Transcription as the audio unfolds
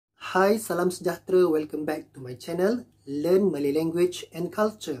Hai, salam sejahtera. Welcome back to my channel, Learn Malay Language and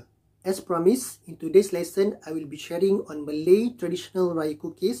Culture. As promised, in today's lesson, I will be sharing on Malay traditional Raya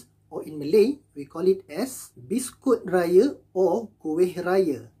cookies, or in Malay, we call it as Biscuit Raya or Kuih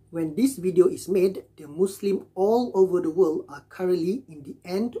Raya. When this video is made, the Muslim all over the world are currently in the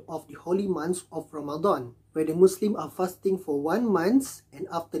end of the holy months of Ramadan, where the Muslim are fasting for 1 month, and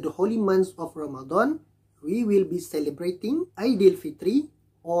after the holy months of Ramadan, we will be celebrating Aidilfitri,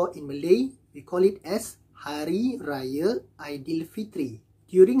 or in Malay, we call it as Hari Raya Aidilfitri.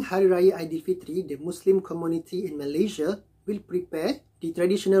 During Hari Raya Aidilfitri, the Muslim community in Malaysia will prepare the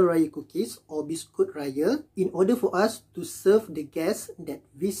traditional Raya cookies or Biscuit Raya in order for us to serve the guests that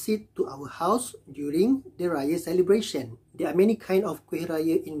visit to our house during the Raya celebration. There are many kinds of Kuih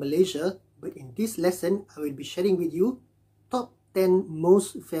Raya in Malaysia, but in this lesson, I will be sharing with you top 10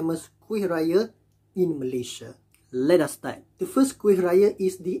 most famous Kuih Raya in Malaysia. Let us start. The first Kuih Raya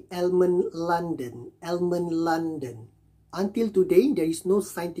is the Almond London. Almond London. Until today, there is no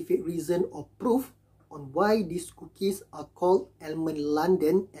scientific reason or proof on why these cookies are called Almond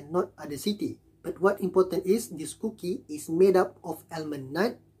London and not other city. But what important is, this cookie is made up of almond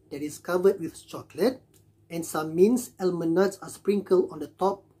nut that is covered with chocolate, and some minced almond nuts are sprinkled on the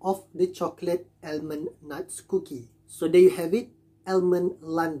top of the chocolate almond nuts cookie. So there you have it, Almond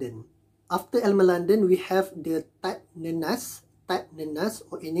London. After Almond London, we have the Tart Nenas. Tart Nenas,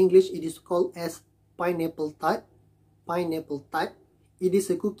 or in English, it is called as Pineapple Tart. Pineapple Tart. It is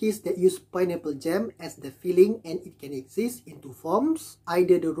a cookies that use pineapple jam as the filling, and it can exist in two forms,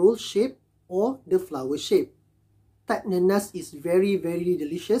 either the roll shape or the flower shape. Tart Nenas is very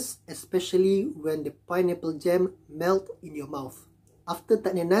delicious, especially when the pineapple jam melt in your mouth. After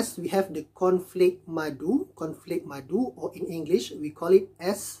Tart Nenas, we have the Cornflake Madu. Cornflake Madu, or in English, we call it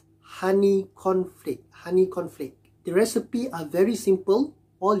as honey cornflake. Honey cornflake. The recipe are very simple.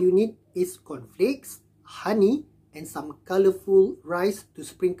 All you need is cornflakes, honey, and some colorful rice to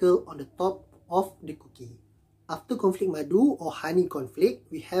sprinkle on the top of the cookie. After cornflake madu or honey cornflake,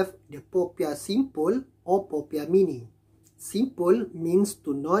 we have the Popia Simpul or Popia Mini. Simpul means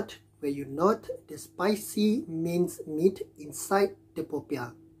to knot, where you knot the spicy minced meat inside the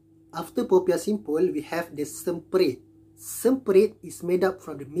Popia. After Popia Simpul, we have the Semperit. Semperit is made up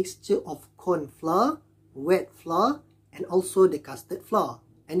from the mixture of corn flour, wet flour, and also the custard flour.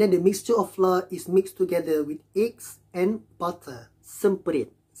 And then the mixture of flour is mixed together with eggs and butter.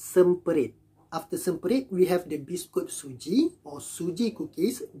 Semperit. Semperit. After Semperit, we have the Biskut Suji or Suji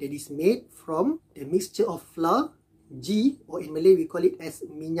cookies that is made from the mixture of flour, ghee, or in Malay we call it as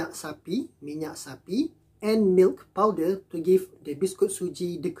minyak sapi, and milk powder to give the Biskut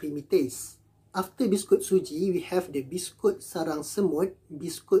Suji the creamy taste. After Biskut Suji, we have the Biskut Sarang Semut.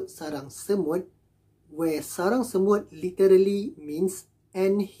 Biskut Sarang Semut, where Sarang Semut literally means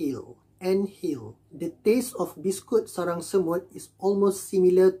anthill. Anthill. The taste of Biskut Sarang Semut is almost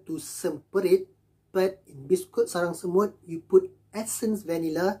similar to Semperit, but in Biskut Sarang Semut, you put essence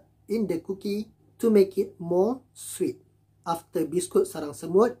vanilla in the cookie to make it more sweet. After Biskut Sarang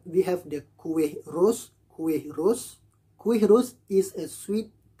Semut, we have the Kuih Rose. Kuih Rose. Kuih Rose is a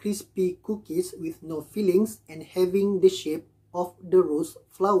sweet, crispy cookies with no fillings and having the shape of the rose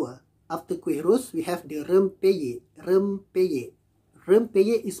flower. After Kuih Rose, we have the Rempeyek. Rempeyek.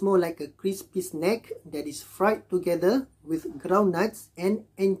 Rempeyek is more like a crispy snack that is fried together with groundnuts and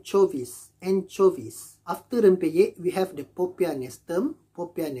anchovies. After Rempeyek, we have the Popia Nestum.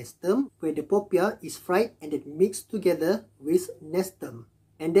 Popia Nestum, where the Popia is fried and then mixed together with Nestum.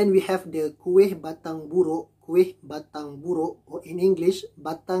 And then we have the Kuih Batang Buruk. Kuih Batang Buruk, or in English,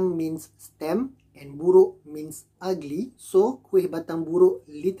 Batang means stem and Buruk means ugly. So Kuih Batang Buruk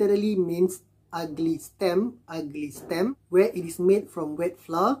literally means ugly stem, where it is made from wet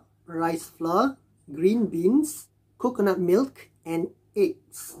flour, rice flour, green beans, coconut milk, and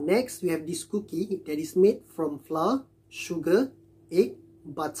eggs. Next, we have this cookie that is made from flour, sugar, egg,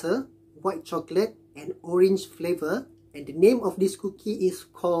 butter, white chocolate, and orange flavor. And the name of this cookie is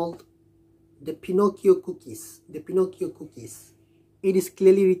called the Pinocchio cookies. The Pinocchio cookies. It is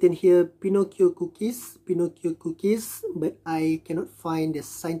clearly written here, Pinocchio cookies, but I cannot find the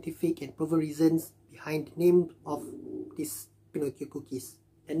scientific and proper reasons behind the name of these Pinocchio cookies.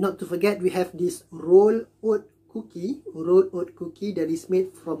 And not to forget, we have this rolled oat cookie that is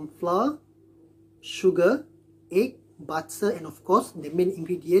made from flour, sugar, egg, butter, and of course, the main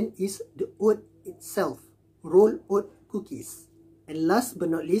ingredient is the oat itself. Rolled oat cookies. And last but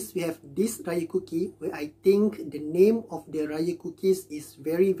not least, we have this Raya cookie, where I think the name of the Raya cookies is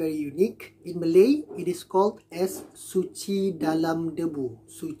very unique. In Malay, it is called as Suci dalam Debu.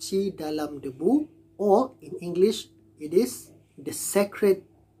 Suci dalam Debu, or in English, it is the sacred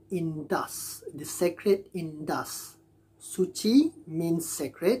indas, the sacred indas. Suci means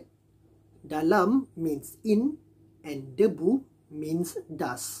sacred, dalam means in, and debu means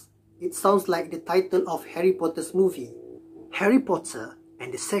dust. It sounds like the title of Harry Potter's movie, Harry Potter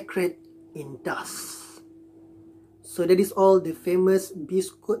and the Sacred Indas. So that is all the famous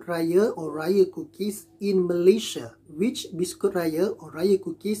Biskut Raya or Raya cookies in Malaysia. Which Biskut Raya or Raya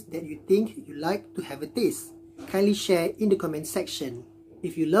cookies that you think you like to have a taste? Kindly share in the comment section.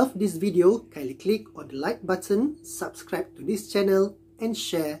 If you love this video, kindly click on the like button, subscribe to this channel, and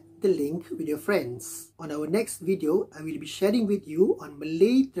share the link with your friends. On our next video, I will be sharing with you on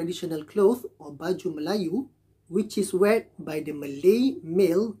Malay traditional cloth or baju Melayu, which is worn by the Malay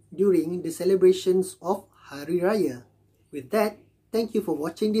male during the celebrations of Hari Raya. With that, thank you for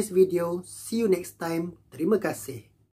watching this video. See you next time. Terima kasih.